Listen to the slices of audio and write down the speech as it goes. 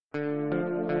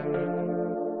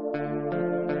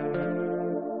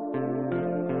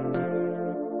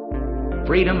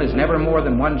freedom is never more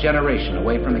than one generation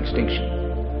away from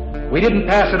extinction. We didn't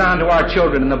pass it on to our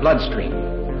children in the bloodstream.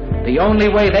 The only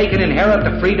way they can inherit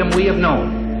the freedom we have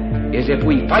known is if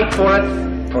we fight for it,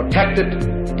 protect it,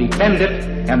 defend it,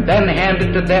 and then hand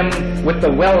it to them with the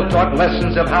well-taught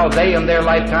lessons of how they in their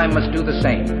lifetime must do the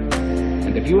same.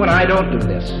 And if you and I don't do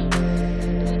this,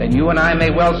 then you and I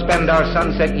may well spend our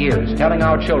sunset years telling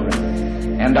our children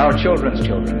and our children's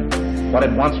children what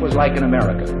it once was like in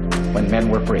America when men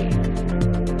were free.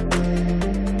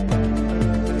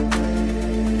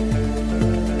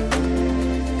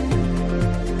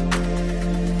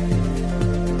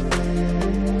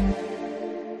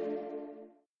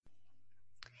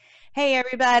 Hey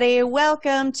everybody,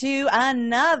 welcome to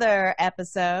another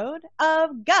episode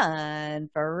of Gun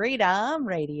Freedom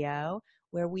Radio,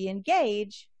 where we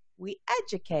engage, we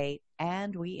educate,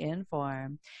 and we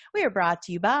inform. We are brought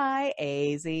to you by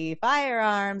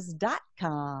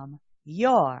azfirearms.com,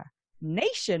 your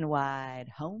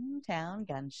nationwide hometown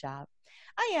gun shop.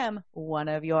 I am one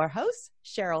of your hosts,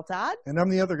 Cheryl Todd. And I'm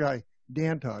the other guy,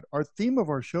 Dan Todd. Our theme of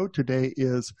our show today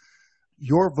is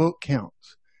Your Vote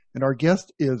Counts. And our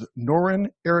guest is Norin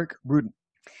Eric Rudin.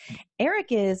 Eric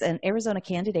is an Arizona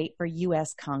candidate for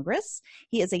U.S. Congress.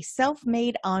 He is a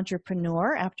self-made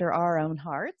entrepreneur after our own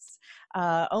hearts,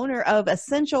 owner of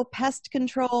Essential Pest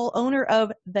Control, owner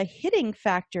of The Hitting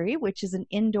Factory, which is an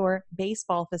indoor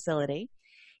baseball facility.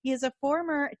 He is a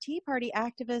former Tea Party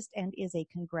activist and is a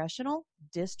congressional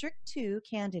District 2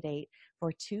 candidate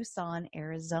for Tucson,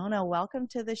 Arizona. Welcome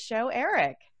to the show,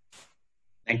 Eric.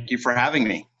 Thank you for having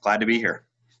me. Glad to be here.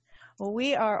 Well,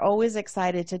 we are always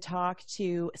excited to talk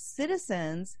to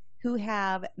citizens who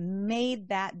have made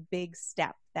that big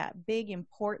step, that big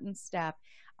important step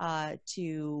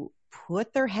to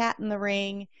put their hat in the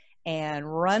ring and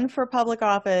run for public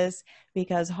office,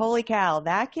 because holy cow,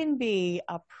 that can be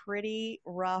a pretty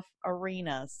rough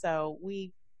arena. So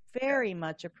we very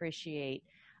much appreciate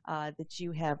that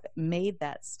you have made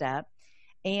that step.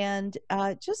 And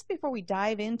just before we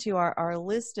dive into our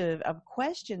list of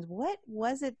questions, what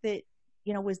was it that,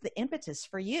 was the impetus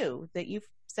for you that you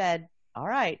said, all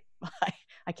right,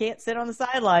 I can't sit on the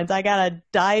sidelines, I got to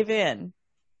dive in?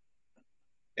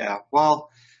 Yeah,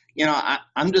 well,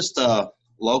 I'm just a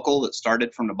local that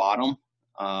started from the bottom,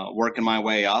 working my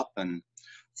way up. And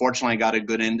fortunately, I got a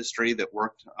good industry that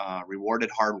rewarded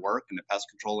hard work in the pest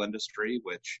control industry,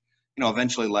 which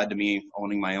eventually led to me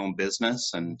owning my own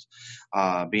business and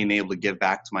being able to give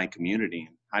back to my community.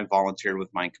 I've volunteered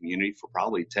with my community for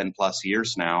probably 10 plus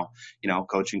years now,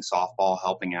 coaching softball,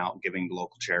 helping out, giving to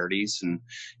local charities, and,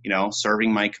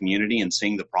 serving my community and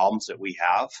seeing the problems that we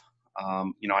have.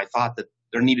 I thought that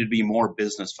there needed to be more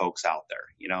business folks out there.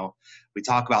 We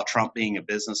talk about Trump being a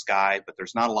business guy, but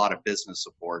there's not a lot of business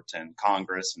support in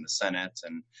Congress and the Senate,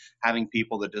 and having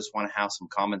people that just want to have some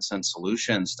common sense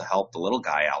solutions to help the little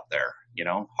guy out there.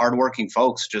 Hardworking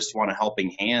folks just want a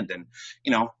helping hand, and,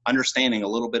 understanding a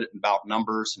little bit about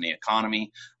numbers and the economy.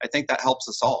 I think that helps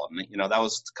us all. And, that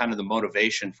was kind of the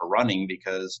motivation for running,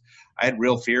 because I had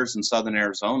real fears in Southern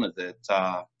Arizona that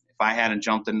if I hadn't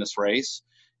jumped in this race,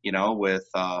 with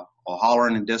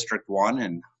O'Halloran in District 1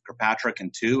 and Kirkpatrick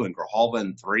in 2 and Grijalva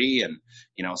in 3, and,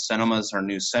 Sinema's our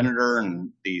new senator,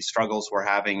 and the struggles we're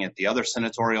having at the other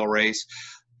senatorial race,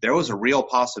 there was a real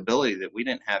possibility that we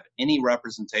didn't have any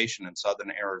representation in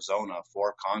Southern Arizona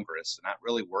for Congress, and that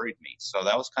really worried me. So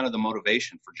that was kind of the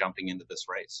motivation for jumping into this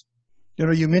race.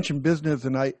 You mentioned business,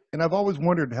 and I've always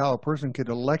wondered how a person could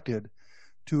elected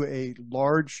to a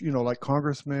large, like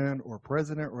congressman or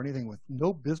president or anything with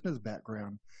no business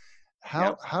background.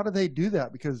 How do they do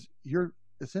that? Because you're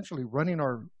essentially running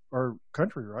our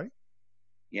country, right?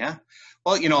 Yeah.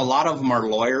 Well, a lot of them are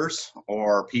lawyers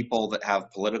or people that have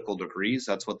political degrees.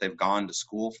 That's what they've gone to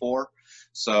school for.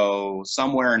 So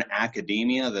somewhere in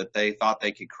academia that they thought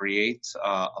they could create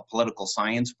a political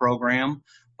science program,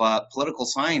 but political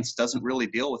science doesn't really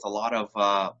deal with a lot of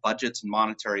budgets and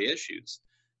monetary issues.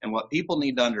 And what people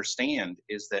need to understand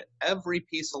is that every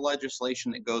piece of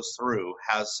legislation that goes through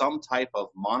has some type of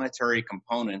monetary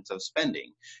component of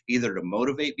spending, either to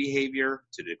motivate behavior,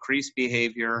 to decrease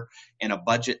behavior, and a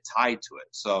budget tied to it.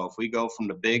 So if we go from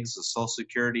the bigs of Social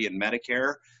Security and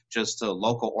Medicare just to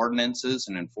local ordinances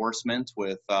and enforcement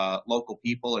with local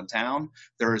people in town,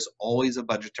 there is always a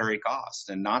budgetary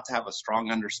cost. And not to have a strong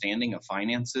understanding of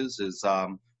finances is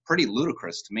pretty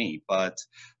ludicrous to me, but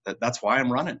that's why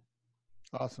I'm running.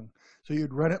 Awesome. So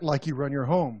you'd run it like you run your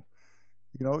home.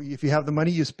 If you have the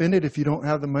money, you spend it. If you don't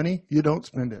have the money, you don't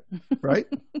spend it, right?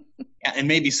 Yeah, and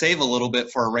maybe save a little bit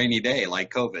for a rainy day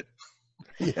like COVID.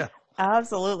 Yeah.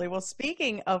 Absolutely. Well,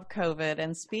 speaking of COVID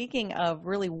and speaking of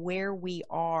really where we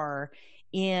are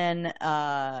in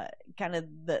kind of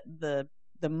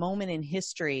the moment in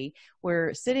history.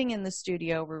 We're sitting in the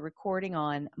studio. We're recording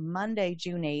on Monday,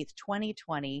 June 8th,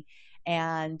 2020.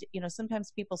 And,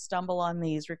 sometimes people stumble on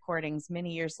these recordings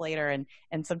many years later,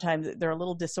 and sometimes they're a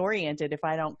little disoriented if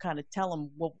I don't kind of tell them,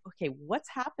 well, okay, what's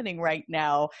happening right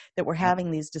now that we're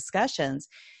having these discussions?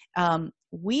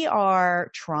 We are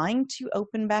trying to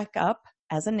open back up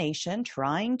as a nation,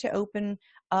 trying to open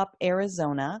up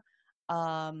Arizona.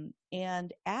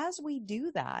 And as we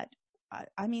do that,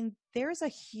 I mean, there's a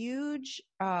huge,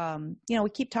 we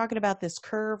keep talking about this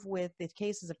curve with the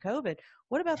cases of COVID.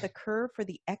 What about the curve for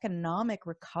the economic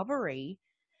recovery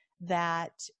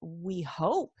that we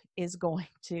hope is going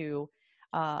to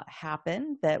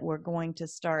happen, that we're going to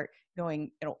start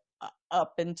going,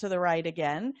 up and to the right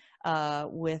again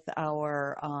with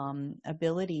our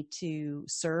ability to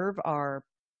serve our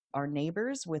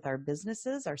neighbors with our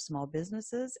businesses, our small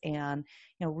businesses, and,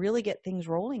 really get things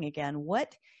rolling again.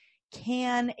 What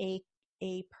can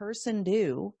a person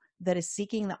do that is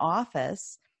seeking the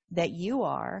office that you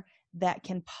are that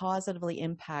can positively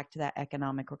impact that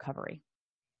economic recovery?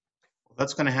 Well,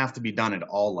 that's going to have to be done at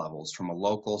all levels, from a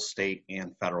local, state,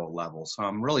 and federal level. So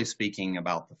I'm really speaking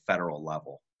about the federal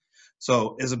level.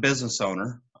 So as a business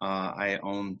owner, I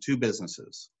own two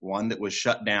businesses. One that was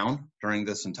shut down during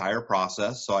this entire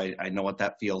process, so I know what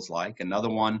that feels like. Another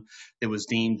one that was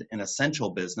deemed an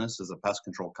essential business as a pest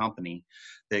control company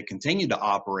that continued to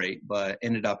operate, but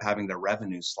ended up having their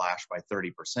revenue slashed by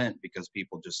 30% because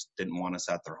people just didn't want us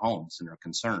at their homes and are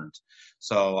concerned.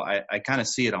 So I kind of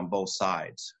see it on both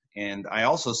sides. And I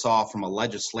also saw from a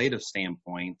legislative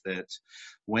standpoint that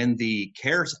when the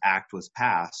CARES Act was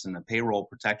passed and the payroll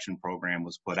protection program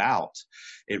was put out,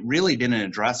 it really didn't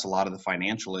address a lot of the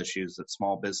financial issues that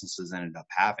small businesses ended up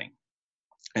having.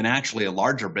 And actually, a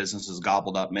larger businesses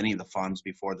gobbled up many of the funds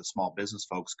before the small business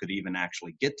folks could even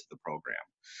actually get to the program.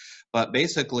 But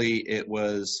basically, it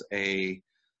was a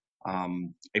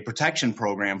protection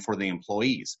program for the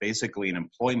employees, basically an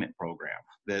employment program.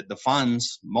 The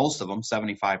funds, most of them,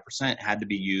 75%, had to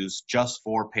be used just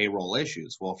for payroll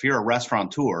issues. Well, if you're a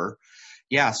restaurateur,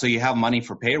 yeah, so you have money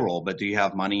for payroll, but do you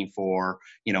have money for,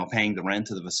 paying the rent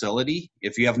of the facility?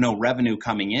 If you have no revenue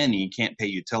coming in, you can't pay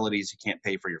utilities, you can't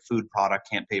pay for your food product,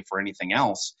 can't pay for anything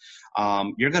else,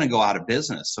 you're going to go out of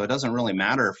business. So it doesn't really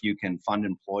matter if you can fund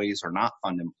employees or not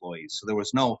fund employees. So there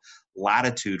was no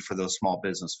latitude for those small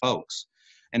business folks.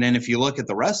 And then if you look at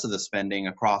the rest of the spending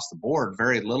across the board,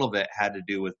 very little of it had to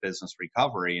do with business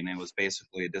recovery, and it was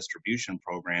basically a distribution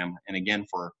program, and again,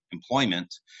 for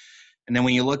employment. And then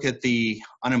when you look at the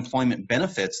unemployment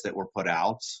benefits that were put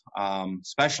out,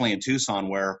 especially in Tucson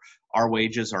where our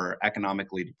wages are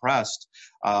economically depressed,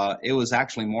 it was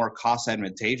actually more cost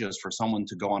advantageous for someone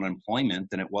to go on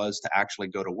unemployment than it was to actually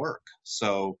go to work.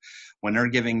 So when they're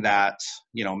giving that,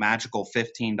 magical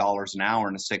 $15 an hour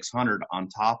and a $600 on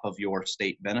top of your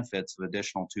state benefits of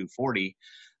additional $240,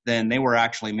 then they were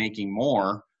actually making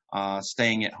more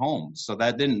staying at home. So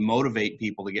that didn't motivate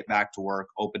people to get back to work,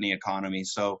 open the economy.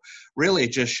 So really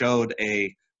it just showed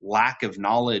a lack of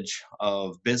knowledge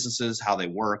of businesses, how they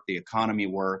work, the economy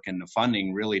work, and the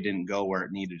funding really didn't go where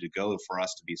it needed to go for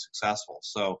us to be successful.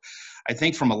 So I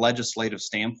think from a legislative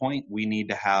standpoint, we need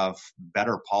to have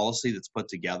better policy that's put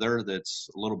together that's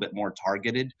a little bit more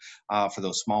targeted for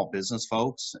those small business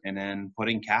folks, and then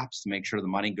putting caps to make sure the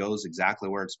money goes exactly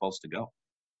where it's supposed to go.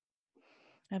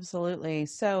 Absolutely.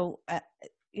 So,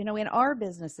 in our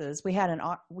businesses,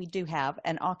 we do have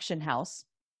an auction house.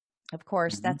 Of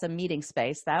course, that's a meeting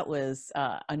space. That was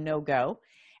a no-go.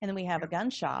 And then we have a gun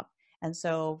shop. And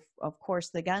so, of course,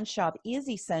 the gun shop is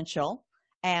essential.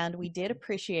 And we did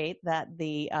appreciate that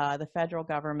the federal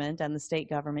government and the state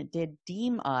government did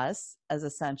deem us as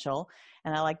essential.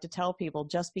 And I like to tell people,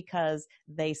 just because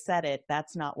they said it,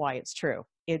 that's not why it's true.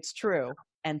 It's true.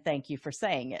 And thank you for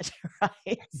saying it,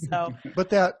 right? So, but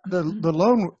the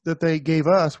loan that they gave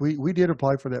us, we did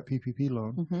apply for that PPP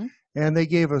loan, and they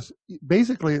gave us,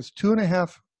 basically it's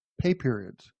 2.5 pay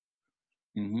periods,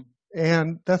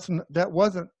 and that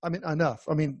wasn't, enough.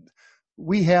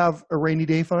 We have a rainy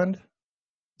day fund,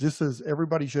 just as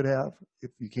everybody should have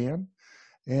if you can,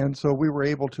 and so we were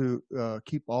able to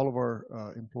keep all of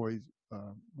our employees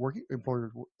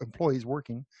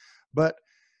working, but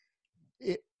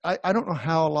I don't know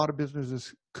how a lot of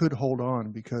businesses could hold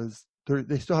on, because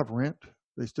they still have rent,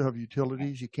 they still have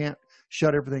utilities. You can't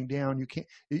shut everything down. You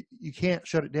can't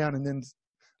shut it down and then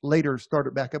later start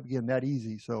it back up again that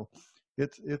easy. So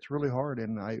it's really hard,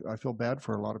 and I feel bad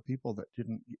for a lot of people that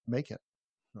didn't make it.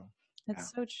 So.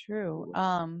 That's so true.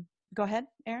 Go ahead,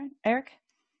 Eric.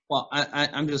 Well,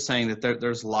 I'm just saying that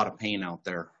there's a lot of pain out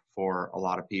there for a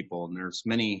lot of people. And there's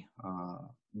many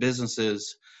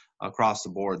businesses across the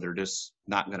board, they're just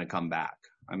not going to come back.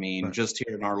 I mean, Right. just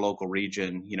here in our local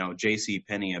region, J.C.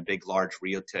 Penney, a big, large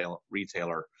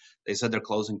retailer, they said they're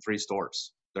closing 3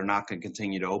 stores. They're not going to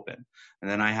continue to open. And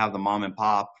then I have the mom and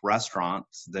pop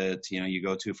restaurants that, you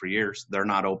go to for years. They're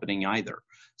not opening either.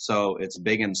 So it's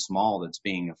big and small that's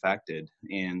being affected.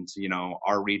 And,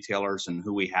 our retailers and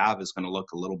who we have is going to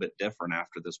look a little bit different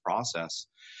after this process.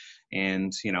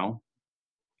 And,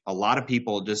 a lot of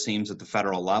people, it just seems at the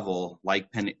federal level, like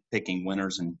picking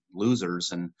winners and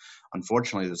losers. And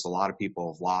unfortunately, there's a lot of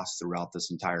people have lost throughout this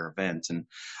entire event. And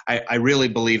I really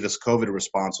believe this COVID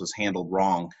response was handled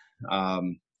wrong.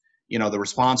 The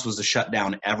response was to shut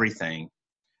down everything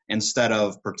instead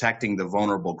of protecting the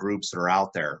vulnerable groups that are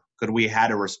out there. Could we had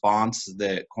a response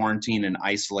that quarantined and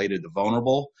isolated the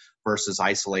vulnerable versus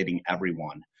isolating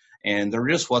everyone? And there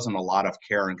just wasn't a lot of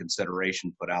care and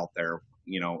consideration put out there,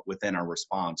 within our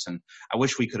response. And I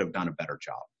wish we could have done a better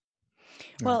job.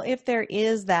 Well, if there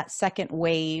is that second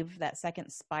wave, that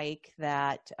second spike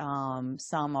that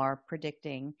some are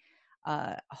predicting,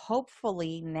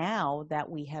 hopefully now that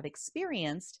we have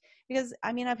experienced, because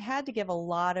I've had to give a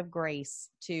lot of grace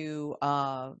to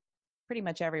pretty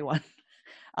much everyone,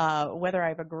 whether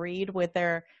I've agreed with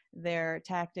their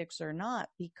tactics or not,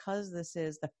 because this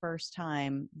is the first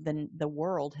time the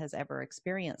world has ever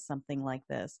experienced something like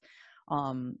this.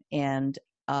 And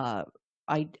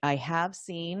I have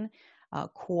seen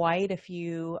quite a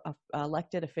few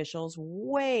elected officials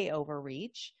way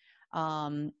overreach.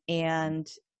 And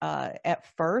at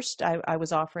first I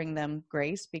was offering them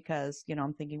grace because,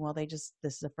 I'm thinking, well, this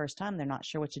is the first time, they're not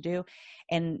sure what to do.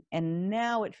 And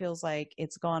now it feels like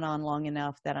it's gone on long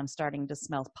enough that I'm starting to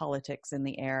smell politics in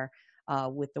the air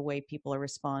with the way people are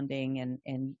responding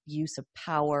and use of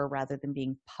power rather than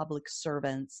being public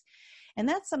servants. And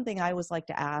that's something I always like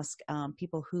to ask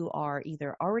people who are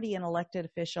either already an elected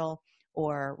official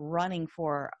or running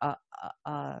for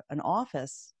an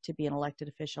office to be an elected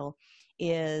official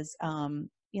is,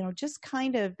 just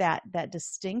kind of that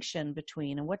distinction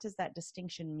between, and what does that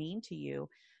distinction mean to you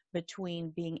between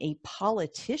being a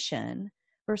politician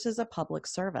versus a public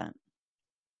servant?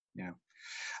 Yeah.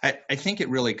 I think it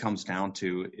really comes down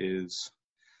to is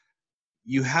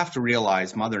you have to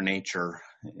realize Mother Nature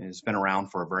has been around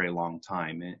for a very long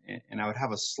time. And I would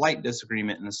have a slight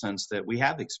disagreement in the sense that we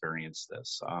have experienced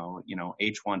this,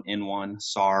 H1N1,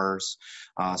 SARS,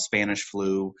 Spanish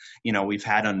flu, we've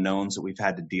had unknowns that we've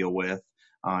had to deal with.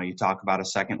 You talk about a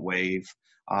second wave.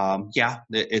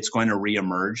 It's going to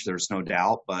reemerge. There's no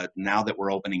doubt. But now that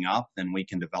we're opening up, then we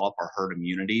can develop our herd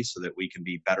immunity so that we can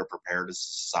be better prepared as a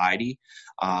society.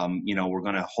 We're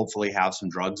going to hopefully have some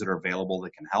drugs that are available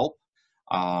that can help.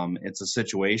 It's a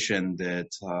situation that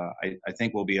I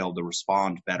think we'll be able to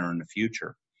respond better in the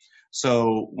future.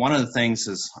 So one of the things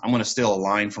is, I'm going to steal a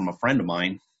line from a friend of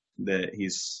mine that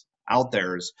he's out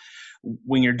there, is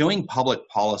when you're doing public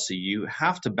policy, you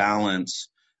have to balance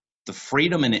the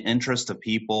freedom and interest of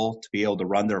people to be able to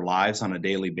run their lives on a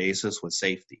daily basis with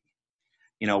safety.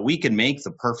 We can make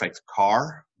the perfect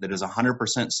car that is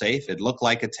 100% safe. It'd look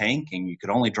like a tank, and you could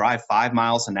only drive 5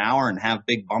 miles an hour and have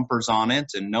big bumpers on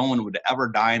it, and no one would ever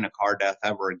die in a car death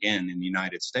ever again in the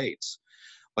United States.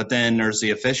 But then there's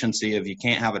the efficiency of, you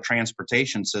can't have a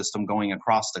transportation system going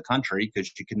across the country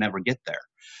because you can never get there.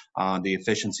 The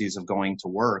efficiencies of going to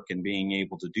work and being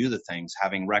able to do the things,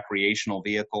 having recreational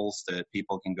vehicles that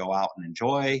people can go out and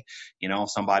enjoy. If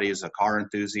somebody is a car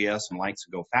enthusiast and likes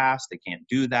to go fast, they can't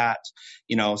do that.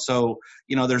 So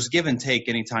there's give and take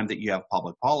anytime that you have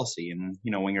public policy. And,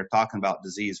 when you're talking about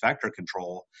disease vector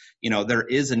control, there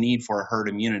is a need for a herd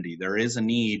immunity. There is a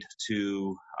need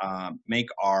to make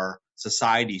our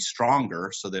society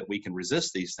stronger so that we can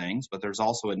resist these things, but there's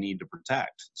also a need to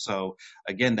protect. So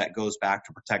again, that goes back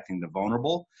to protecting the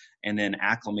vulnerable and then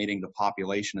acclimating the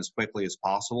population as quickly as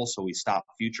possible so we stop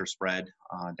future spread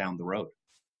down the road.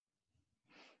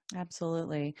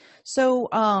 Absolutely. So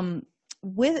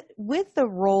with the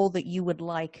role that you would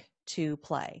like to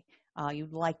play,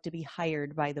 you'd like to be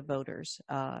hired by the voters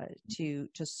to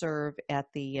serve at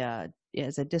the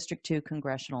as a District 2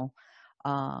 congressional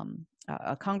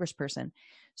a congressperson.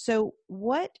 So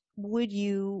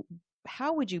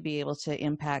how would you be able to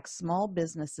impact small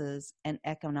businesses and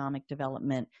economic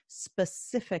development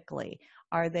specifically?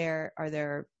 Are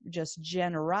there just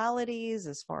generalities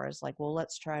as far as like, well,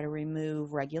 let's try to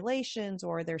remove regulations,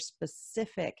 or are there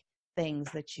specific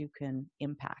things that you can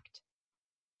impact?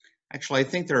 Actually, I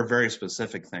think there are very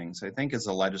specific things. I think as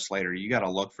a legislator, you got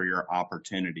to look for your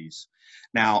opportunities.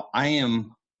 Now, I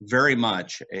am very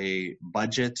much a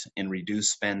budget and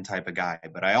reduce spend type of guy,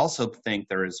 but I also think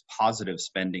there is positive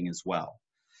spending as well.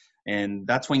 And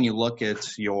that's when you look at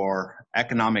your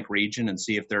economic region and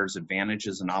see if there's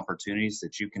advantages and opportunities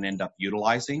that you can end up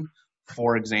utilizing.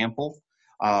 For example,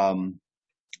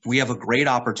 we have a great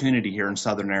opportunity here in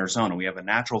southern Arizona. We have a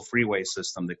natural freeway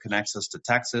system that connects us to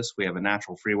Texas. We have a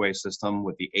natural freeway system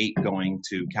with the 8 going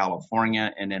to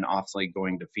California, and then obviously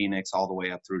going to Phoenix all the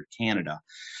way up through to Canada.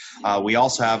 We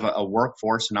also have a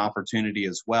workforce and opportunity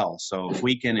as well. So if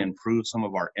we can improve some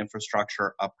of our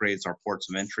infrastructure, upgrades our ports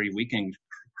of entry, we can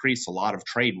increase a lot of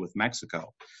trade with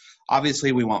Mexico.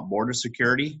 Obviously, we want border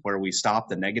security, where we stop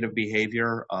the negative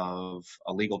behavior of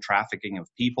illegal trafficking of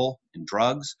people and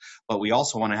drugs, but we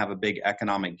also want to have a big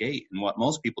economic gate. And what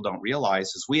most people don't realize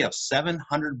is we have $700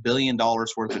 billion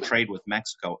worth of trade with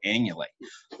Mexico annually.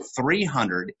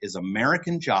 300 is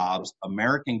American jobs,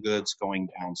 American goods going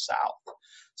down south.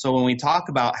 So when we talk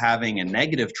about having a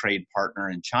negative trade partner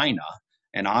in China,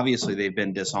 and obviously they've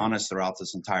been dishonest throughout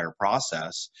this entire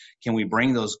process, can we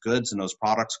bring those goods and those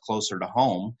products closer to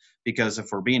home? Because if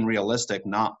we're being realistic,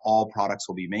 not all products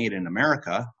will be made in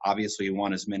America. Obviously, we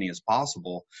want as many as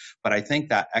possible, but I think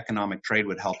that economic trade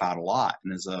would help out a lot.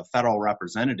 And as a federal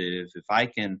representative, if I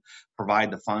can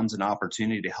provide the funds and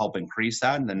opportunity to help increase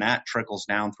that, and then that trickles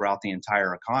down throughout the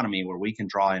entire economy, where we can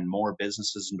draw in more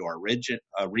businesses into our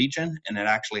region, and it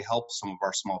actually helps some of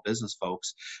our small business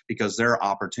folks because there are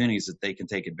opportunities that they can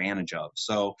take advantage of.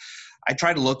 So I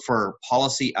try to look for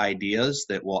policy ideas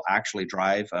that will actually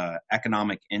drive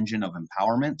economic engine of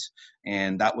empowerment,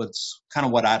 and that was kind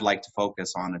of what I'd like to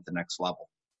focus on at the next level.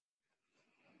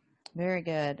 Very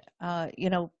good.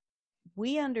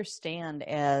 We understand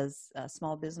as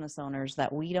small business owners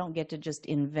that we don't get to just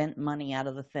invent money out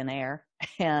of the thin air.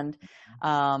 And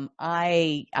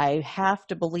I have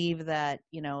to believe that,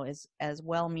 as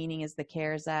well-meaning as the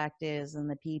CARES Act is and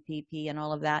the PPP and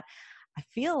all of that, I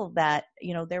feel that,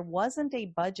 there wasn't a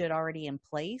budget already in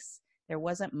place. There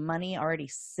wasn't money already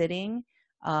sitting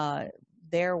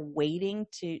there waiting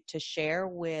to share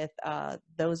with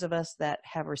those of us that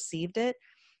have received it.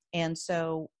 And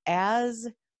so as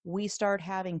we start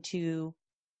having to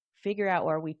figure out,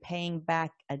 are we paying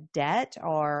back a debt,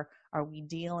 or are we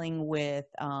dealing with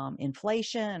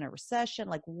inflation or recession,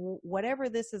 like whatever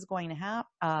this is going to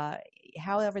happen,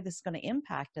 however this is going to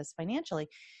impact us financially,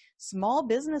 small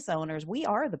business owners, we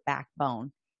are the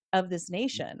backbone of this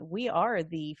nation. We are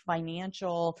the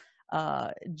financial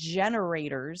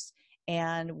generators,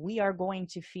 and we are going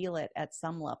to feel it at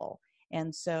some level.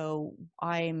 And so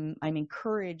I'm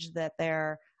encouraged that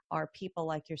there are people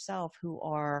like yourself who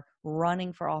are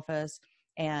running for office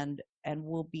and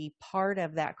will be part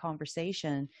of that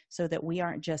conversation, so that we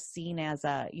aren't just seen as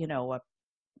a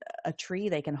tree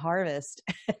they can harvest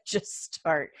and just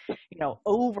start,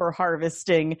 over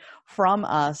harvesting from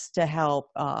us to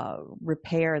help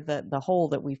repair the hole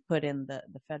that we've put in the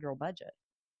federal budget.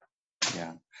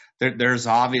 Yeah, there's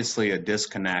obviously a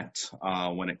disconnect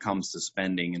when it comes to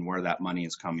spending and where that money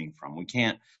is coming from. We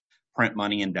can't print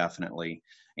money indefinitely.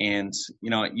 And,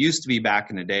 it used to be back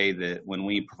in the day that when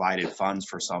we provided funds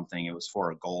for something, it was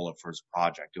for a goal or for a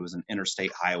project. It was an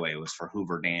interstate highway. It was for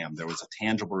Hoover Dam. There was a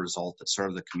tangible result that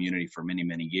served the community for many,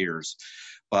 many years.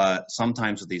 But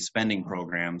sometimes with these spending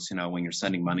programs, when you're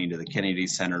sending money to the Kennedy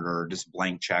Center or just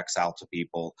blank checks out to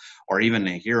people, or even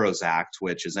the HEROES Act,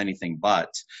 which is anything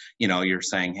but, you're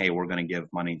saying, hey, we're going to give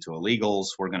money to illegals.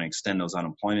 We're going to extend those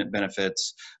unemployment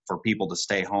benefits for people to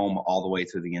stay home all the way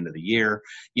through the end of the year.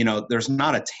 There's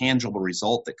not a tangible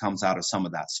result that comes out of some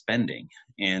of that spending.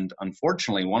 And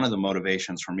unfortunately, one of the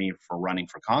motivations for me for running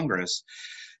for Congress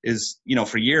is,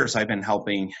 for years I've been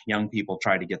helping young people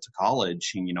try to get to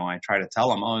college. And, I try to tell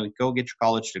them, oh, go get your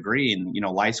college degree and,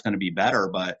 life's going to be better.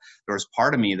 But there was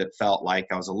part of me that felt like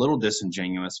I was a little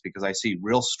disingenuous, because I see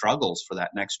real struggles for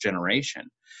that next generation.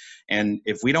 And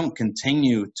if we don't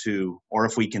continue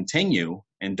if we continue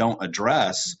and don't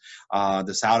address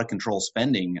this out of control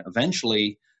spending,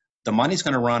 eventually the money's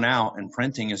going to run out, and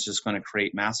printing is just going to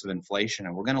create massive inflation,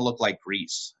 and we're going to look like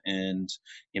Greece. And,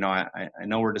 I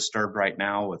know we're disturbed right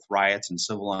now with riots and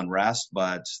civil unrest,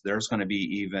 but there's going to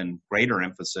be even greater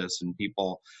emphasis in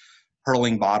people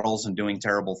hurling bottles and doing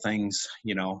terrible things,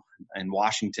 in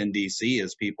Washington, D.C.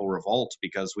 as people revolt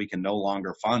because we can no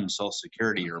longer fund Social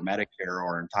Security or Medicare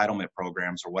or entitlement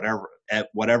programs or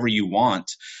whatever you want.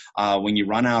 When you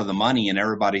run out of the money and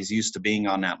everybody's used to being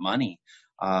on that money,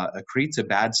 it creates a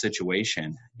bad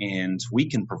situation, and we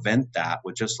can prevent that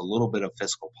with just a little bit of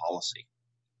fiscal policy.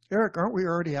 Eric, aren't we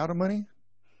already out of money?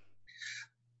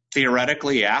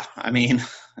 Theoretically, yeah.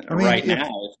 Right now.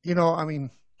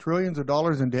 Trillions of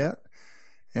dollars in debt.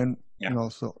 And,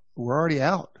 So we're already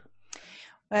out.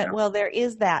 But, well, there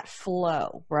is that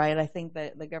flow, right? I think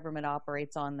that the government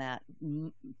operates on that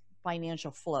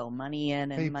financial flow, money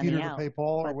in and pay money Peter out. To pay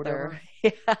Paul or whatever,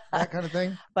 Yeah. that kind of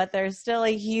thing. But there's still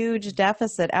a huge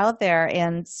deficit out there.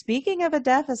 And speaking of a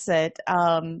deficit,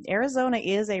 Arizona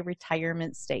is a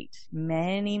retirement state.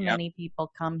 Many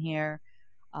people come here.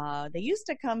 They used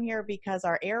to come here because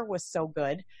our air was so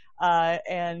good.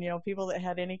 And, people that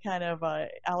had any kind of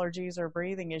allergies or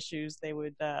breathing issues, they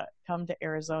would come to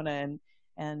Arizona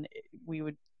and we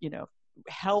would,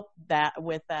 help that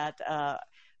with that.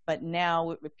 But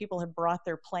now people have brought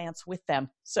their plants with them.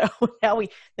 So now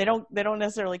they don't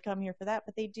necessarily come here for that,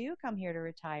 but they do come here to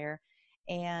retire.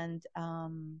 And,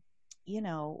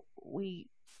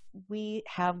 we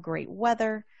have great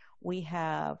weather. We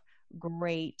have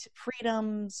great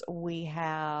freedoms. We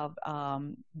have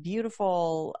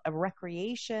beautiful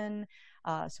recreation,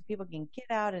 so people can get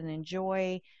out and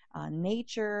enjoy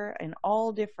nature in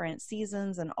all different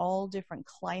seasons and all different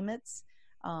climates,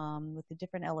 with the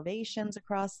different elevations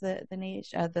across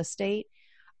the state.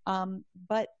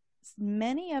 But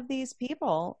many of these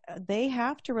people, they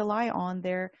have to rely on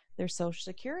their Social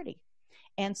Security.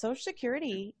 And Social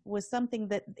Security was something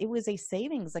that it was a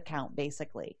savings account,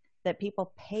 basically, that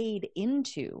people paid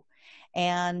into.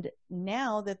 And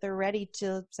now that they're ready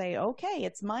to say, okay,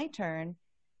 it's my turn,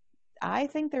 I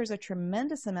think there's a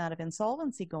tremendous amount of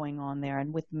insolvency going on there.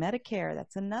 And with Medicare,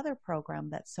 that's another program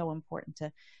that's so important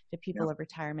to people of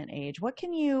retirement age. What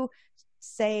can you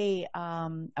say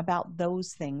about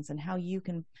those things and how you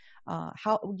can,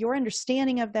 how your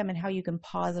understanding of them and how you can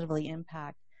positively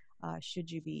impact should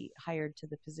you be hired to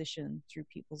the position through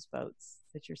people's votes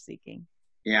that you're seeking?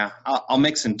 Yeah, I'll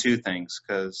mix in two things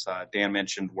because Dan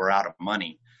mentioned we're out of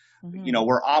money. Mm-hmm.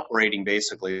 We're operating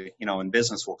basically, in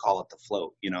business, we'll call it the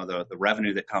float, the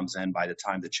revenue that comes in by the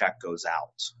time the check goes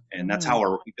out. And that's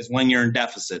how because when you're in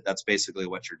deficit, that's basically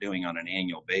what you're doing on an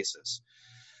annual basis.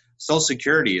 Social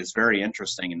Security is very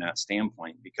interesting in that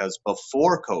standpoint because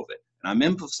before COVID, and I'm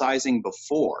emphasizing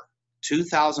before,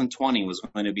 2020 was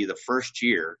going to be the first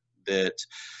year that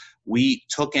we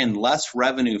took in less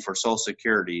revenue for Social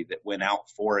Security that went out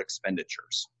for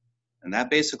expenditures. And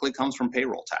that basically comes from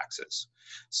payroll taxes.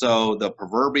 So the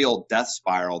proverbial death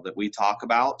spiral that we talk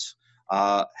about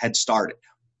had started.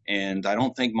 And I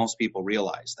don't think most people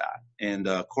realize that. And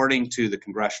according to the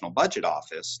Congressional Budget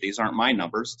Office, these aren't my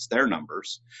numbers, it's their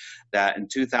numbers, that in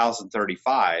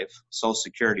 2035, Social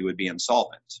Security would be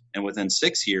insolvent. And within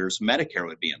 6 years, Medicare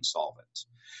would be insolvent.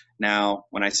 Now,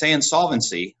 when I say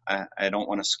insolvency, I don't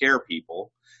want to scare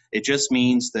people. It just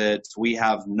means that we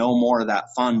have no more of that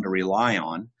fund to rely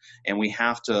on, and we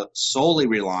have to solely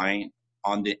rely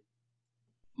on the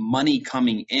money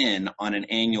coming in on an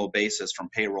annual basis from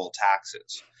payroll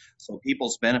taxes. So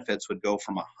people's benefits would go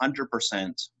from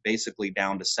 100% basically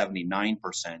down to 79%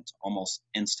 almost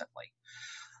instantly.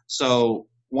 So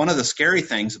one of the scary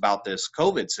things about this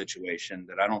COVID situation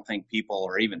that I don't think people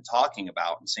are even talking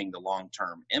about and seeing the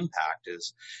long-term impact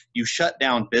is you shut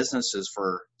down businesses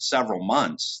for several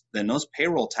months, then those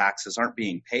payroll taxes aren't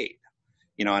being paid.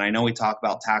 And I know we talk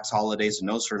about tax holidays and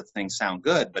those sort of things sound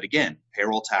good, but again,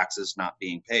 payroll taxes not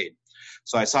being paid.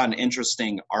 So I saw an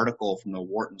interesting article from the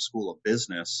Wharton School of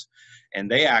Business,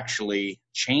 and they actually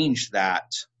changed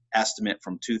that estimate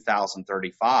from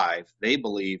 2035. They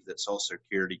believe that Social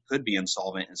Security could be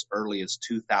insolvent as early as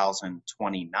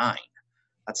 2029.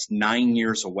 That's 9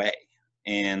 years away.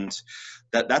 And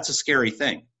that's a scary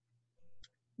thing.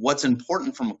 What's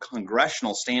important from a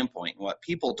congressional standpoint, what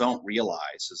people don't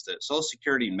realize is that Social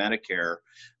Security and Medicare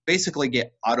basically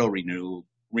get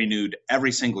auto-renewed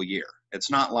every single year. It's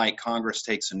not like Congress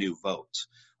takes a new vote.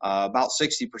 About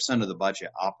 60% of the budget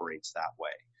operates that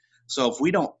way. So if we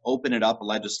don't open it up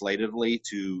legislatively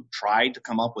to try to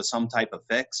come up with some type of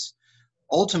fix,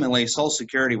 ultimately Social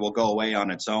Security will go away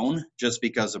on its own just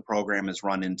because the program is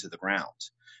run into the ground.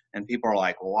 And people are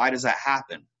like, well, why does that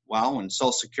happen? Well, when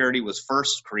Social Security was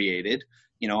first created,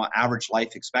 average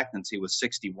life expectancy was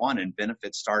 61 and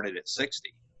benefits started at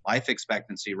 60. Life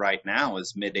expectancy right now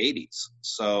is mid-80s.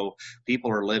 So people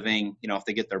are living, if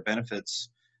they get their benefits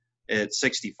at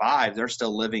 65, they're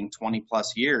still living 20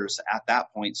 plus years at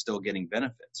that point, still getting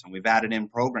benefits. And we've added in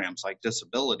programs like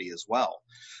disability as well.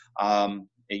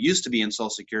 It used to be in Social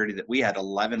Security that we had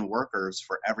 11 workers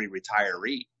for every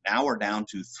retiree. Now we're down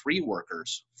to 3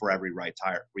 workers for every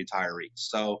retiree.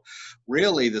 So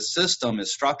really the system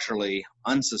is structurally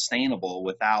unsustainable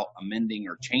without amending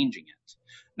or changing it.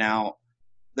 Now,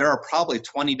 there are probably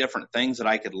 20 different things that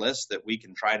I could list that we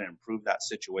can try to improve that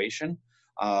situation,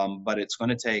 but it's going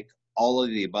to take all of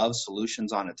the above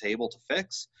solutions on a table to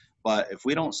fix. But if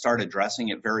we don't start addressing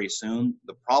it very soon,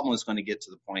 the problem is going to get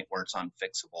to the point where it's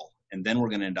unfixable. And then we're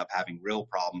going to end up having real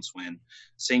problems when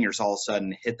seniors all of a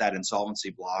sudden hit that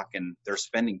insolvency block and their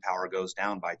spending power goes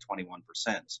down by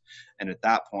 21%. And at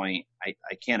that point, I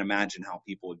can't imagine how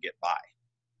people would get by.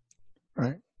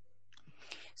 Right.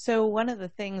 So one of the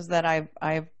things that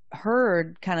I've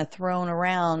heard kind of thrown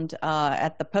around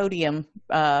at the podium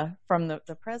from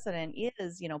the president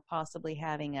is, possibly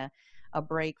having a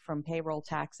break from payroll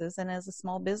taxes. And as a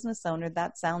small business owner,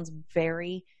 that sounds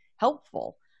very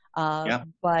helpful.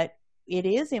 But it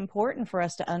is important for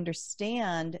us to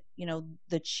understand,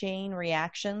 the chain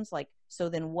reactions, like, so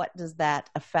then what does that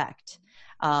affect?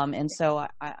 And so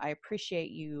I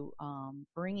appreciate you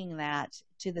bringing that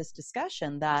to this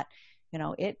discussion, that,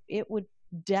 it would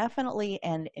definitely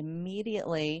and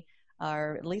immediately,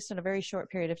 or at least in a very short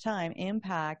period of time,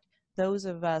 impact those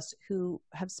of us who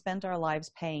have spent our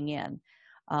lives paying in.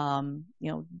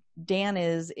 Dan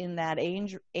is in that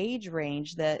age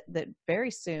range that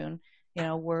very soon,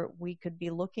 we could be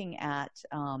looking at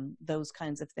those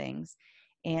kinds of things.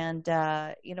 And,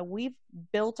 we've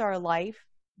built our life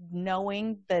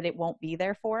knowing that it won't be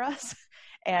there for us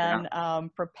and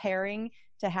preparing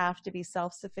to have to be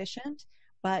self-sufficient.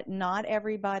 But not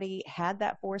everybody had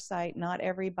that foresight. Not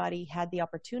everybody had the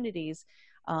opportunities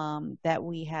that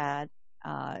we had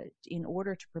in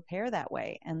order to prepare that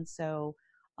way. And so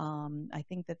I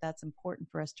think that that's important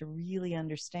for us to really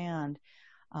understand,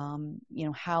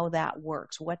 how that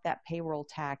works, what that payroll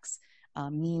tax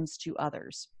means to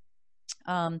others.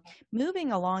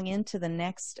 Moving along into the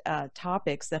next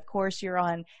topics, of course, you're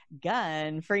on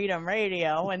Gun Freedom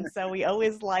Radio, and so we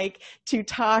always like to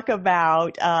talk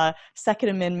about Second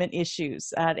Amendment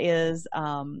issues. That is,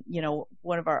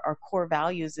 one of our core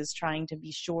values is trying to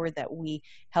be sure that we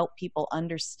help people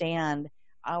understand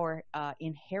our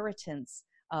inheritance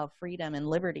of freedom and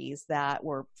liberties that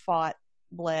were fought,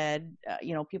 bled,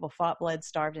 people fought, bled,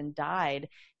 starved, and died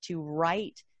to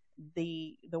write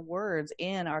the words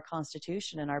in our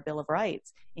Constitution and our Bill of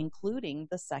Rights, including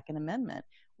the Second Amendment,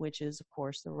 which is, of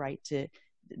course, the right to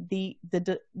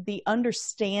the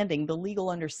understanding, the legal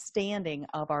understanding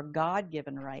of our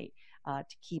God-given right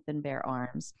to keep and bear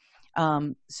arms.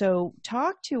 So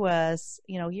talk to us.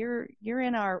 You're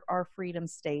in our freedom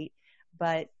state,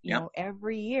 but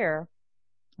every year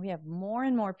we have more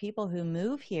and more people who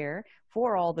move here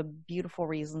for all the beautiful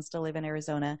reasons to live in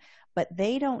Arizona, but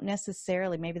they don't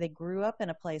necessarily, maybe they grew up in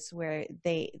a place where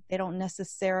they don't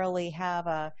necessarily have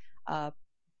a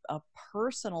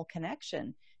personal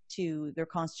connection to their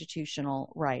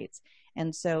constitutional rights.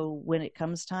 And so when it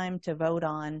comes time to vote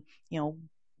on,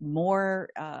 more,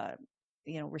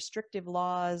 restrictive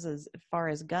laws as far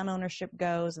as gun ownership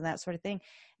goes and that sort of thing,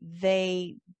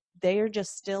 they are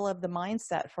just still of the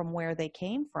mindset from where they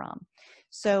came from.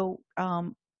 So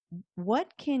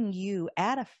what can you,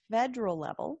 at a federal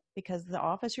level, because the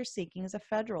office you're seeking is a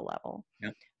federal level,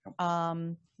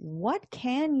 what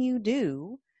can you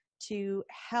do to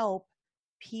help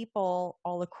people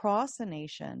all across the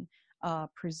nation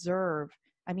preserve?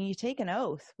 I mean, you take an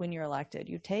oath when you're elected.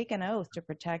 You take an oath to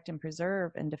protect and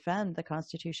preserve and defend the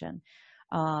Constitution.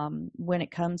 When it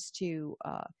comes to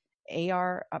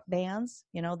AR bans,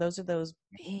 those are those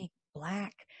big,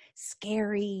 black,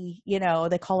 scary,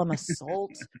 they call them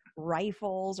assault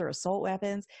rifles or assault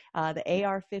weapons, the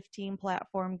AR-15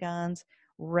 platform guns,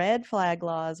 red flag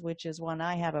laws, which is one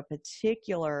I have a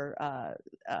particular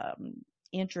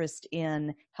interest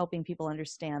in helping people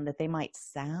understand, that they might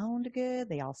sound good.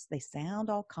 They sound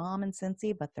all common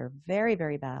sensey, but they're very,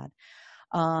 very bad.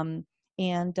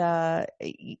 And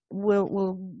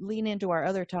we'll lean into our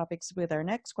other topics with our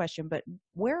next question, but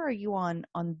where are you on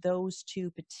those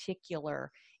two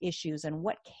particular issues, and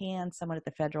what can someone at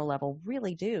the federal level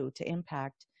really do to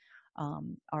impact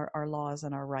our laws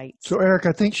and our rights? So, Eric,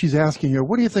 I think she's asking you,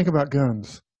 what do you think about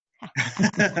guns?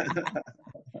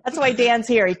 That's why Dan's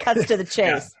here. He cuts to the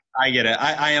chase. Yeah, I get it.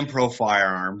 I am pro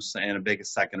firearms and a big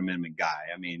Second Amendment guy.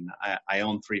 I mean, I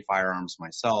own 3 firearms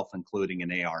myself, including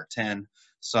an AR-10.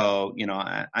 So,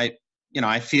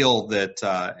 I feel that,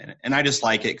 and I just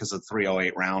like it because the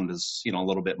 .308 round is, a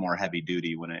little bit more heavy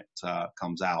duty when it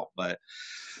comes out. But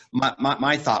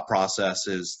my thought process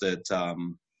is that,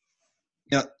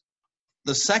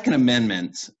 the Second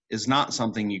Amendment is not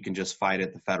something you can just fight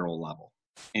at the federal level.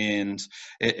 And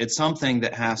it's something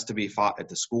that has to be fought at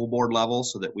the school board level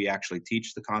so that we actually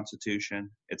teach the Constitution.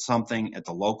 It's something at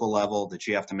the local level that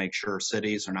you have to make sure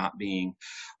cities are not being,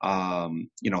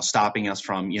 stopping us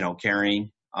from,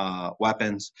 carrying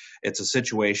weapons. It's a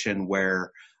situation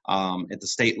where at the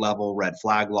state level, red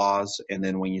flag laws. And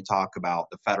then when you talk about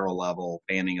the federal level,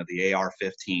 banning of the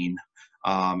AR-15,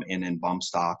 and in bump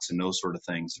stocks and those sort of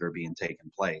things that are being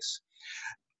taken place.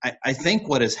 I think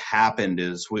what has happened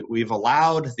is we've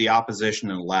allowed the opposition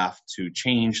and left to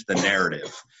change the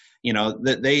narrative. You know,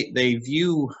 that they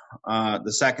view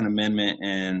the Second Amendment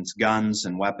and guns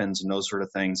and weapons and those sort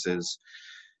of things as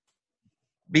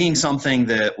being something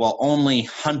that, well, only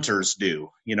hunters do.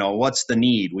 You know, what's the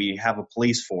need? We have a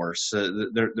police force.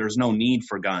 There's no need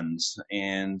for guns.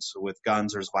 And with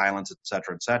guns, there's violence, et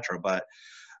cetera, et cetera. But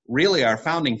really, our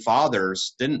founding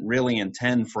fathers didn't really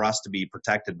intend for us to be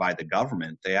protected by the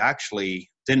government. They actually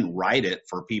didn't write it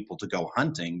for people to go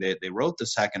hunting. They wrote the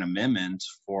Second Amendment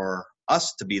for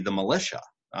us to be the militia,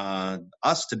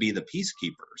 us to be the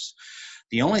peacekeepers.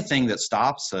 The only thing that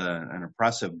stops an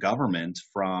oppressive government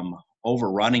from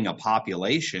overrunning a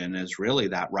population is really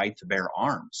that right to bear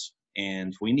arms.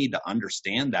 And we need to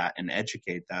understand that and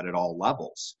educate that at all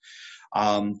levels.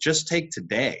 Just take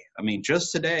today. I mean,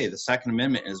 just today, the Second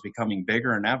Amendment is becoming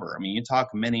bigger than ever. I mean, you talk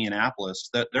Minneapolis,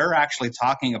 that they're actually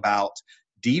talking about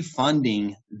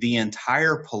defunding the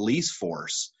entire police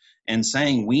force and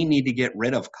saying we need to get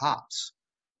rid of cops.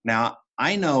 Now,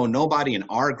 I know nobody in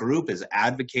our group is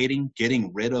advocating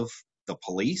getting rid of the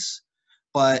police,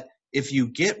 but if you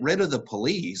get rid of the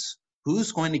police,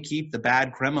 who's going to keep the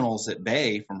bad criminals at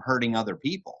bay from hurting other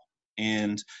people?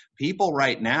 And people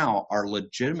right now are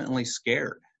legitimately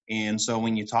scared. And so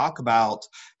when you talk about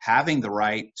having the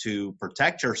right to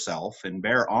protect yourself and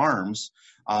bear arms,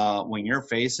 when you're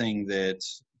facing that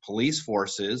police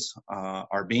forces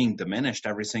are being diminished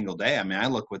every single day. I mean, I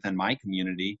look within my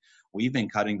community, we've been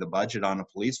cutting the budget on a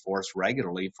police force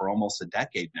regularly for almost a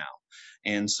decade now.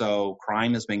 And so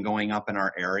crime has been going up in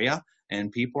our area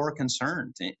and people are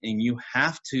concerned. And you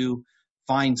have to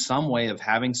find some way of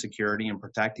having security and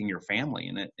protecting your family.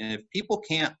 And if people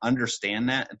can't understand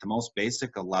that at the most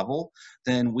basic level,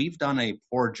 then we've done a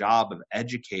poor job of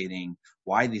educating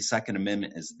why the Second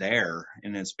Amendment is there.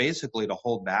 And it's basically to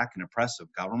hold back an oppressive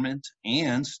government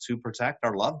and to protect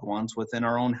our loved ones within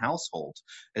our own household.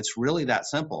 It's really that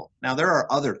simple. Now, there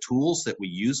are other tools that we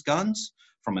use guns,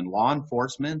 from in law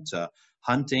enforcement to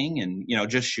hunting and, you know,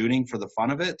 just shooting for the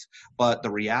fun of it. But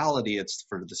the reality, it's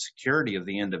for the security of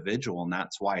the individual, and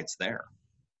that's why it's there.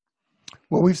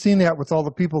 Well, we've seen that with all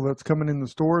the people that's coming in the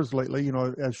stores lately. You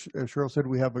know, as Cheryl said,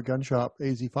 we have a gun shop,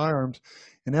 AZ Firearms,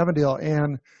 in Avondale,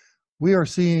 and we are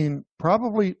seeing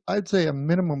probably, I'd say, a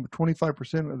minimum of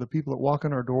 25% of the people that walk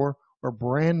in our door are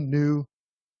brand new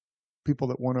people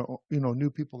that want to, you know,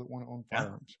 new people that want to own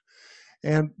firearms.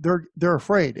 And they're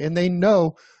afraid, and they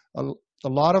know a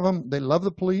lot of them, they love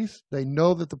the police. They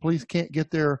know that the police can't get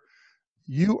there.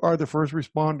 You are the first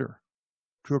responder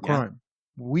to a crime.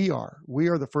 We are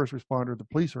the first responder. The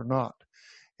police are not.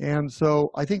 And so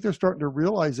I think they're starting to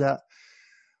realize that,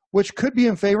 which could be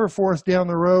in favor for us down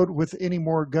the road with any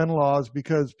more gun laws,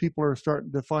 because people are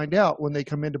starting to find out when they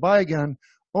come in to buy a gun,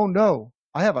 oh no,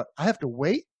 I have to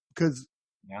wait because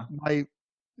they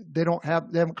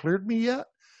haven't cleared me yet.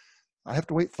 I have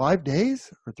to wait 5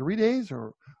 days or 3 days,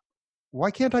 or why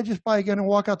can't I just buy a gun and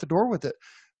walk out the door with it?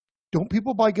 Don't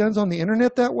people buy guns on the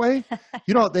internet that way?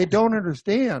 You know, they don't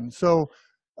understand. So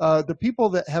the people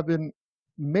that have been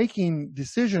making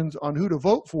decisions on who to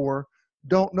vote for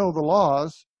don't know the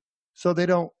laws, so they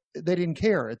didn't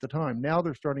care at the time. Now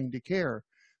they're starting to care.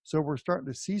 So we're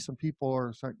starting to see some people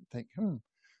are starting to think,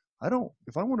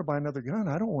 if I want to buy another gun,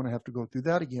 I don't want to have to go through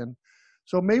that again.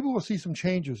 So maybe we'll see some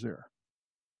changes there.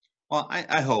 Well,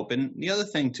 I hope. And the other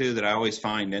thing, too, that I always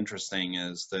find interesting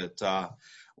is that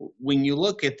when you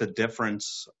look at the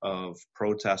difference of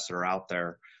protests that are out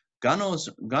there, gun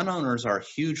owners are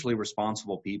hugely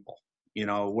responsible people. You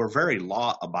know, we're very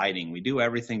law abiding. We do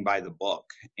everything by the book.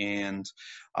 And,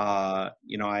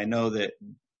 you know, I know that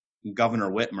Governor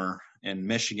Whitmer in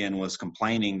Michigan was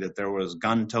complaining that there was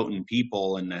gun-toting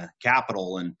people in the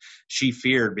Capitol, and she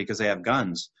feared because they have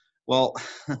guns. Well,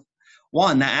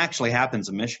 one, that actually happens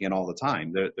in Michigan all the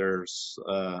time.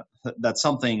 That's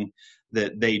something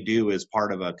that they do as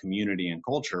part of a community and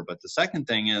culture. But the second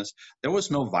thing is there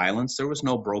was no violence. There was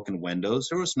no broken windows.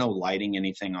 There was no lighting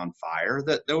anything on fire.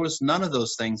 There was none of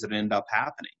those things that end up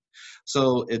happening.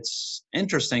 So it's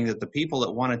interesting that the people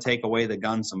that want to take away the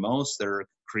guns the most, they're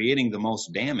creating the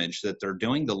most damage, that they're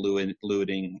doing the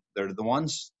looting. They're the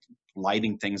ones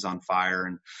lighting things on fire.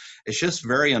 And it's just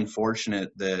very unfortunate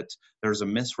that there's a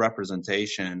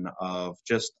misrepresentation of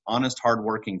just honest,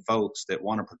 hardworking folks that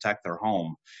want to protect their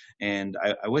home. And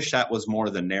I wish that was more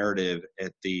the narrative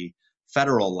at the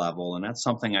federal level, and that's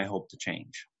something I hope to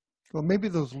change. Well, maybe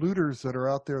those looters that are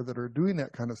out there that are doing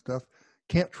that kind of stuff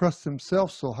can't trust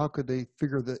themselves, so how could they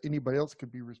figure that anybody else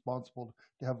could be responsible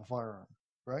to have a firearm,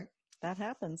 right? that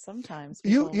happens sometimes.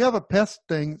 You People- have a pest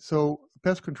thing, so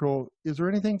pest control. Is there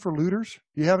anything for looters?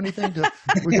 Do you have anything to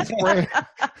we can spray?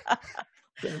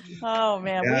 Oh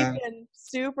man, Yeah. we've been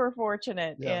super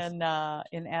fortunate Yes.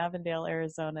 in Avondale,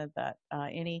 Arizona, that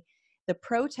the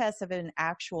protests have been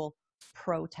actual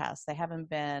protests. They haven't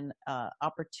been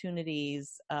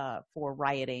opportunities for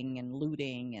rioting and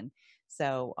looting, and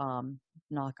so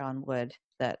knock on wood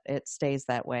that it stays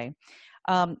that way.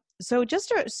 So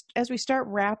just as we start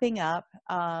wrapping up,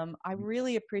 I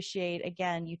really appreciate,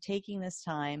 again, you taking this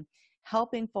time,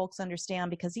 helping folks understand,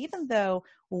 because even though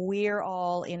we're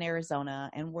all in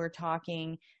Arizona and we're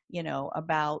talking,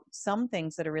 about some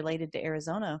things that are related to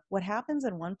Arizona, what happens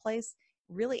in one place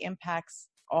really impacts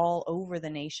all over the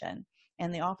nation.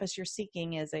 And the office you're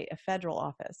seeking is a federal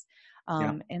office.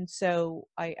 And so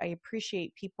I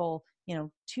appreciate people,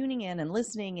 tuning in and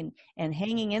listening and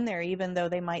hanging in there, even though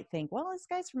they might think, well, this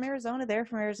guy's from Arizona, they're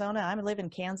from Arizona, I live in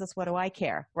Kansas, what do I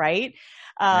care, right?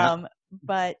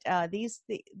 But these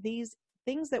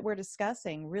things that we're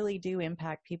discussing really do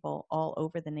impact people all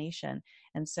over the nation.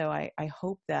 And so I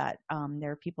hope that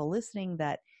there are people listening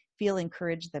that feel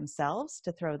encouraged themselves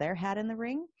to throw their hat in the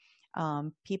ring.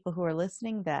 People who are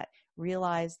listening that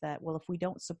realize that, well, if we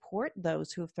don't support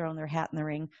those who have thrown their hat in the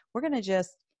ring, we're going to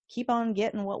just keep on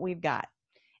getting what we've got.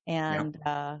 And,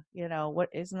 what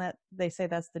isn't that, they say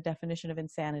that's the definition of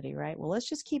insanity, right? Well, let's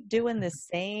just keep doing the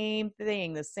same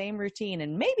thing, the same routine,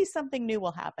 and maybe something new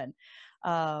will happen.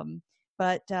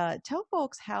 But tell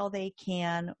folks how they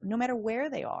can, no matter where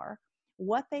they are,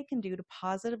 what they can do to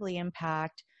positively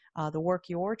impact the work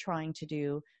you're trying to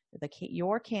do,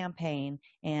 your campaign,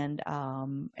 and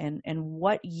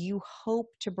what you hope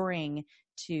to bring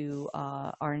to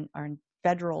our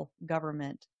federal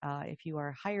government if you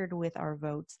are hired with our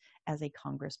votes as a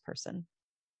congressperson.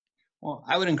 Well,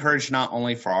 I would encourage not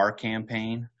only for our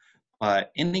campaign,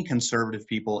 but any conservative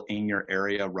people in your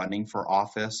area running for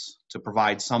office to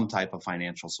provide some type of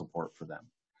financial support for them.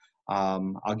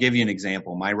 I'll give you an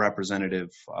example. My representative,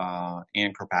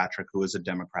 Ann Kirkpatrick, who is a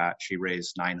Democrat, she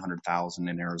raised $900,000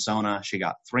 in Arizona. She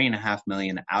got $3.5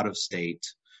 million out of state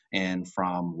and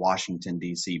from Washington,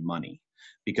 D.C. money,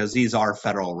 because these are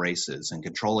federal races and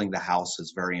controlling the House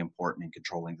is very important in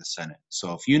controlling the Senate.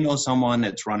 So if you know someone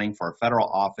that's running for a federal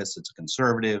office that's a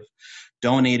conservative,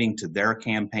 donating to their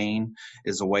campaign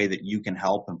is a way that you can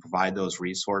help and provide those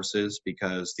resources,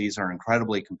 because these are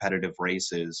incredibly competitive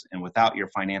races. And without your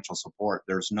financial support,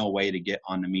 there's no way to get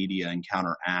on the media and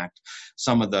counteract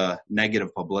some of the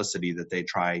negative publicity that they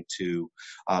try to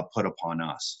put upon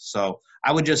us. So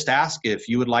I would just ask, if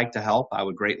you would like to help, I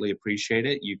would greatly appreciate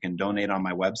it. You can donate on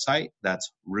my website.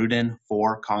 That's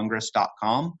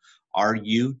rudenforcongress.com.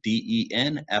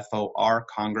 RUDENFOR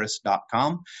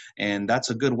Congress.com. And that's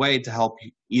a good way to help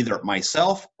either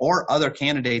myself or other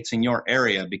candidates in your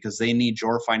area, because they need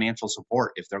your financial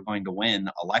support if they're going to win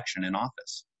election in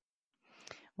office.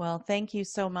 Well, thank you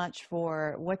so much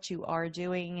for what you are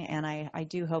doing. And I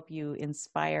do hope you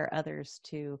inspire others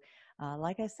to,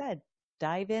 like I said,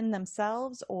 dive in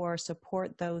themselves or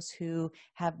support those who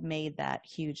have made that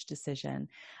huge decision.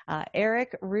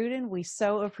 Eric Rudin, we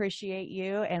so appreciate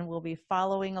you, and we'll be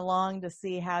following along to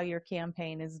see how your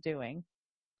campaign is doing.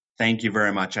 Thank you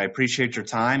very much. I appreciate your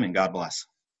time, and God bless.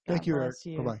 Thank you, Eric. Bless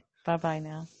you. Bye-bye. Bye-bye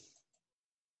now.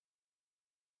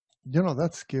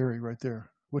 That's scary right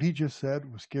there. What he just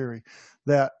said was scary.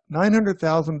 That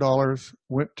 $900,000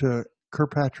 went to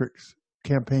Kirkpatrick's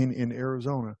campaign in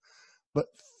Arizona, but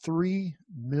 $3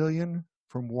 million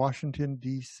from Washington,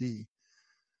 D.C.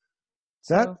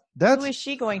 Who That's is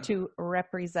she going to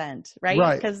represent, right?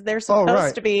 Right. Because they're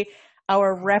supposed to be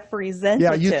our representatives.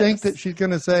 Yeah, you think that she's going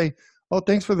to say, "Oh,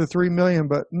 thanks for the $3 million,"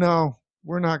 but no,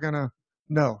 we're not going to.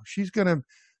 No, she's going to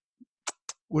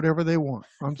whatever they want.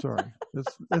 I'm sorry,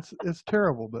 it's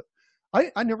terrible, but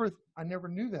I never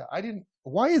knew that. I didn't.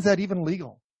 Why is that even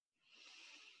legal?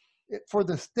 For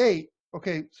the state,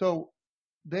 okay, so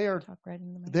they are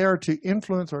there to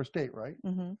influence our state, right?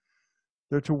 Mm-hmm.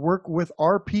 They're to work with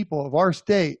our people of our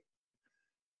state,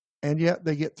 and yet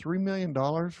they get $3 million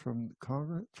from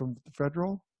Congress, from the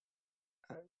federal.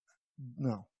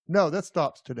 No, that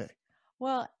stops today.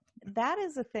 Well, that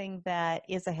is a thing that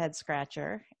is a head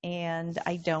scratcher, and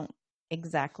I don't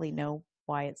exactly know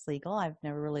why it's legal. I've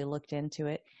never really looked into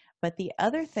it. But the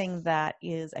other thing that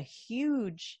is a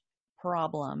huge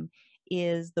problem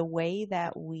is the way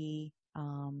that we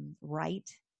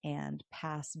write and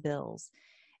pass bills.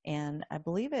 And I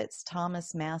believe it's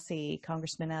Thomas Massie,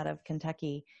 congressman out of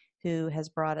Kentucky, who has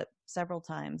brought up several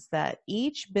times that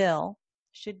each bill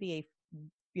should be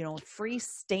a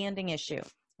freestanding issue,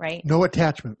 right? No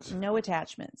attachments. No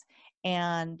attachments.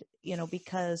 And, you know,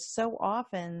 because so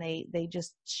often they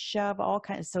just shove all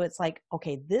kinds. So it's like,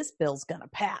 okay, this bill's going to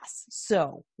pass.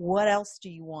 So what else do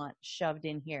you want shoved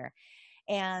in here?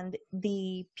 And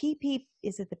the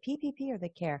is it the PPP or the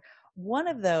CARE? One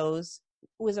of those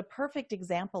was a perfect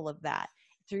example of that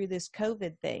through this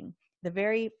COVID thing, the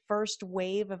very first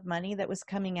wave of money that was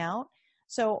coming out.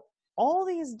 So all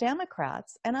these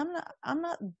Democrats, and I'm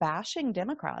not bashing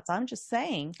Democrats. I'm just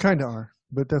saying. Kind of are,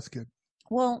 but that's good.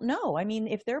 Well, no, I mean,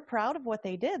 if they're proud of what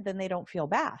they did, then they don't feel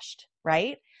bashed,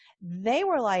 right? They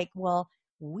were like, well,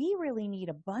 we really need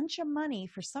a bunch of money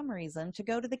for some reason to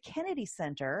go to the Kennedy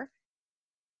Center,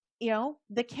 you know,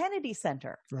 the Kennedy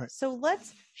Center. Right. So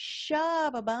let's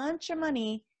shove a bunch of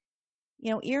money,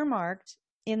 you know, earmarked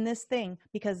in this thing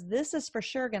because this is for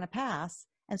sure going to pass.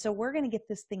 And so we're going to get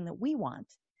this thing that we want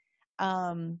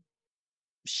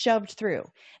shoved through.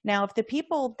 Now, if the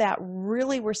people that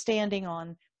really were standing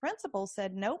on principle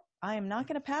said, nope, I am not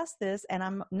going to pass this, and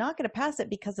I'm not going to pass it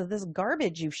because of this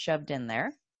garbage you've shoved in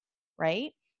there,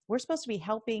 right? We're supposed to be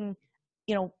helping,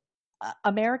 you know,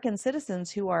 American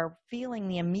citizens who are feeling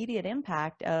the immediate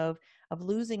impact of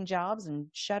losing jobs and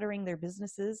shuttering their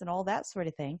businesses and all that sort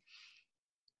of thing.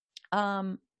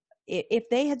 If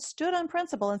they had stood on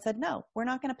principle and said, no, we're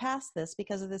not going to pass this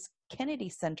because of this Kennedy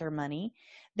Center money,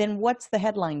 then what's the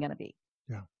headline going to be?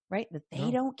 Yeah. Right? That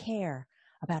they don't care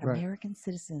about American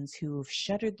citizens who have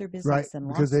shuttered their business and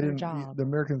because lost their job. The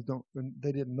Americans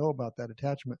they didn't know about that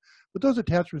attachment. But those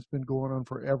attachments have been going on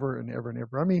forever and ever and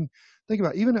ever. I mean, think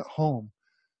about it, even at home.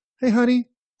 Hey, honey,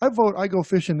 I go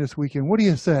fishing this weekend. What do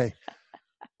you say?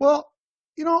 Well,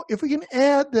 you know, if we can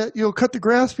add that you'll cut the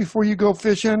grass before you go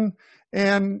fishing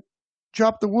and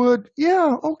chop the wood.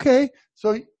 Yeah, okay.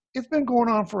 So it's been going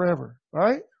on forever,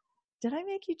 right? Did I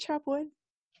make you chop wood?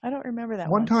 I don't remember that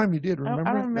one time you did, remember?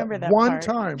 I don't remember that one part.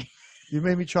 time you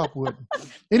made me chop wood.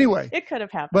 Anyway. It could have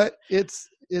happened. But it's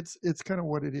kind of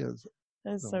what it is.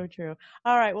 That's so true.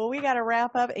 All right. Well, we got to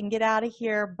wrap up and get out of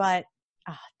here. But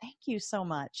thank you so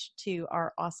much to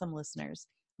our awesome listeners.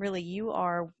 Really, you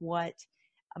are what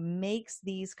makes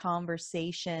these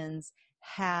conversations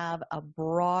have a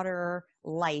broader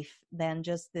life than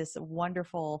just this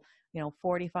wonderful,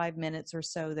 45 minutes or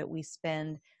so that we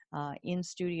spend in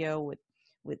studio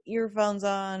with earphones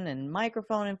on and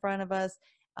microphone in front of us.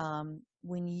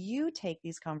 When you take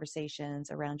these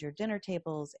conversations around your dinner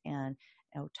tables and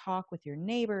talk with your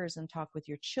neighbors and talk with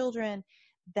your children,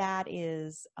 that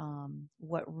is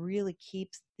what really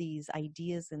keeps these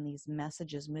ideas and these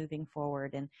messages moving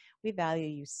forward. And we value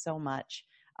you so much.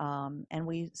 And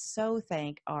we so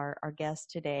thank our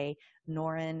guest today,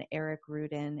 Noren Eric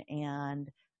Rudin. And,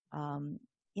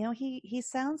 he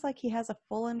sounds like he has a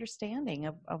full understanding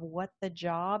of what the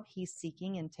job he's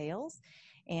seeking entails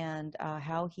and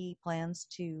how he plans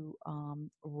to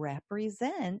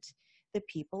represent the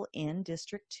people in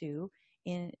District 2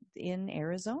 in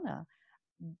Arizona.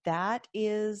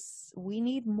 We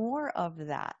need more of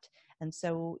that. And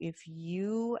so if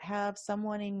you have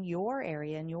someone in your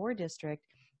area, in your district,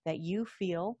 that you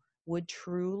feel would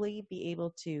truly be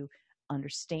able to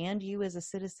understand you as a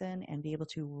citizen and be able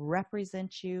to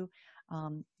represent you,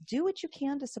 do what you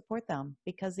can to support them,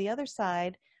 because the other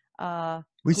side,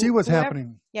 we see what's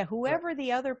happening. Yeah, whoever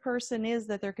the other person is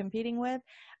that they're competing with,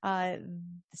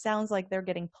 sounds like they're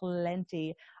getting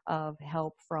plenty of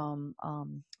help from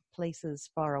places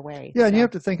far away. Yeah, and you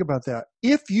have to think about that.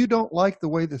 If you don't like the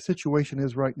way the situation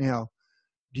is right now,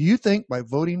 do you think by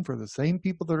voting for the same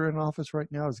people that are in office right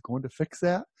now is going to fix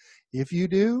that? If you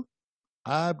do,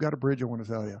 I've got a bridge I want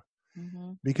to tell you.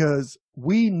 Mm-hmm. Because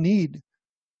we need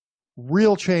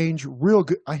real change, real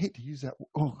good. I hate to use that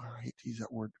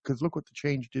word because look what the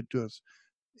change did to us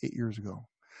 8 years ago.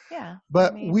 Yeah.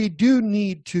 But we do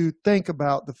need to think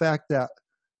about the fact that,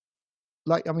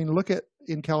 look at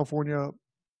in California,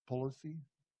 Pelosi.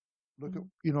 Look at,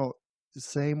 the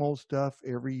same old stuff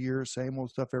every year,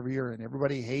 and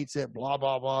everybody hates it, blah,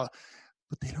 blah, blah.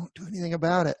 But they don't do anything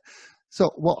about it. So,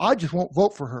 I just won't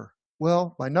vote for her.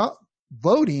 Well, by not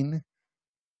voting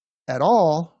at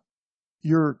all,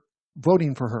 you're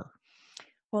voting for her.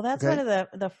 Well, that's one of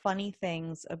the funny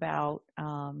things about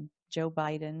Joe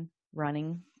Biden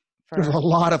running. There's a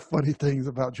lot of funny things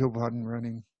about Joe Biden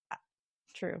running.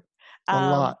 True. A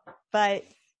lot. But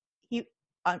he,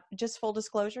 just full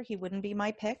disclosure, he wouldn't be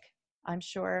my pick. I'm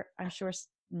sure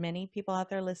many people out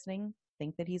there listening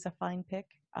think that he's a fine pick.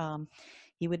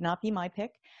 He would not be my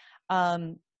pick.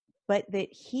 But that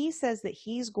he says that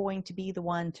he's going to be the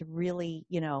one to really,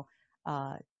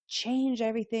 change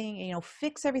everything,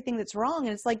 fix everything that's wrong.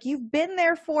 And it's like, you've been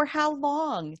there for how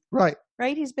long? Right.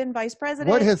 right? He's been vice president.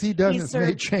 What has he done He's that's served-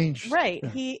 made change? Right.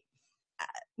 Yeah.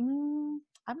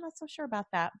 I'm not so sure about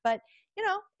that, but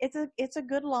it's a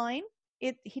good line.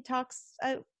 He talks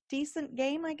a decent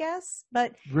game, I guess,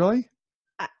 but Really?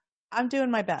 I'm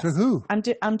doing my best. To who?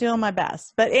 I'm doing my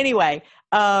best. But anyway,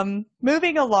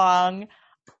 moving along.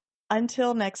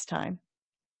 Until next time.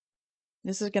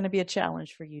 This is going to be a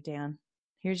challenge for you, Dan.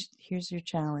 Here's your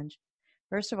challenge.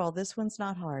 First of all, this one's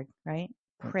not hard, right?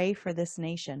 Pray for this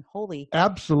nation.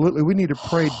 Absolutely. We need to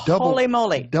pray Holy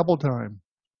moly. double time.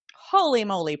 Holy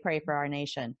moly, pray for our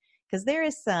nation. Because there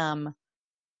is some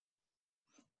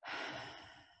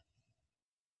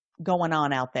going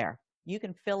on out there. You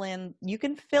can fill in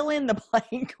the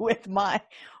blank with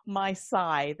my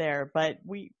sigh there, but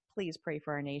please pray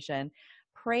for our nation.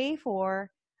 Pray for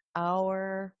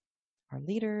our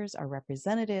leaders, our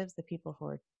representatives, the people who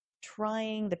are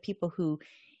trying, the people who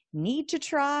need to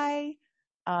try.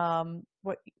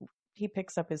 He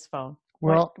picks up his phone.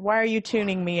 Well, why are you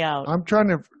tuning me out? I'm trying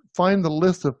to find the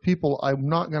list of people I'm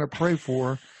not going to pray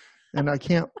for, and I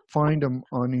can't find them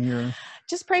on here.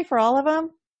 Just pray for all of them,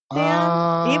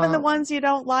 Dan. Even the ones you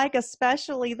don't like,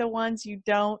 especially the ones you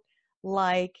don't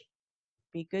like.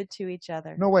 Be good to each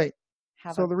other. No, wait.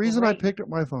 So the reason I picked up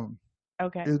my phone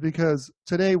is because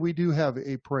today we do have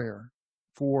a prayer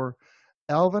for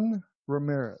Alvin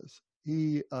Ramirez.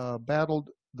 He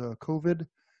battled the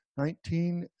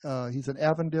COVID-19. He's an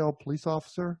Avondale police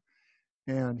officer,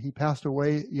 and he passed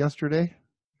away yesterday,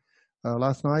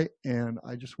 last night. And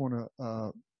I just want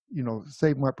to,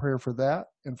 save my prayer for that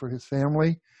and for his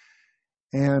family.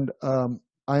 And I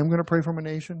am going to pray for my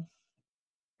nation,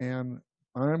 and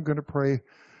I am going to pray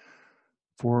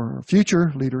for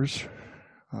future leaders.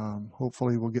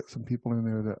 Hopefully we'll get some people in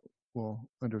there that will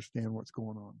understand what's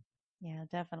going on. Yeah,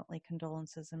 definitely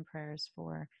condolences and prayers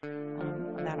for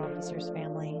that officer's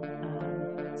family.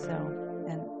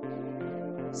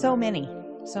 So many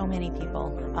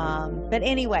people. But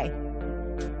anyway,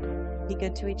 be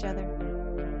good to each other.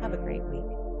 Have a great week.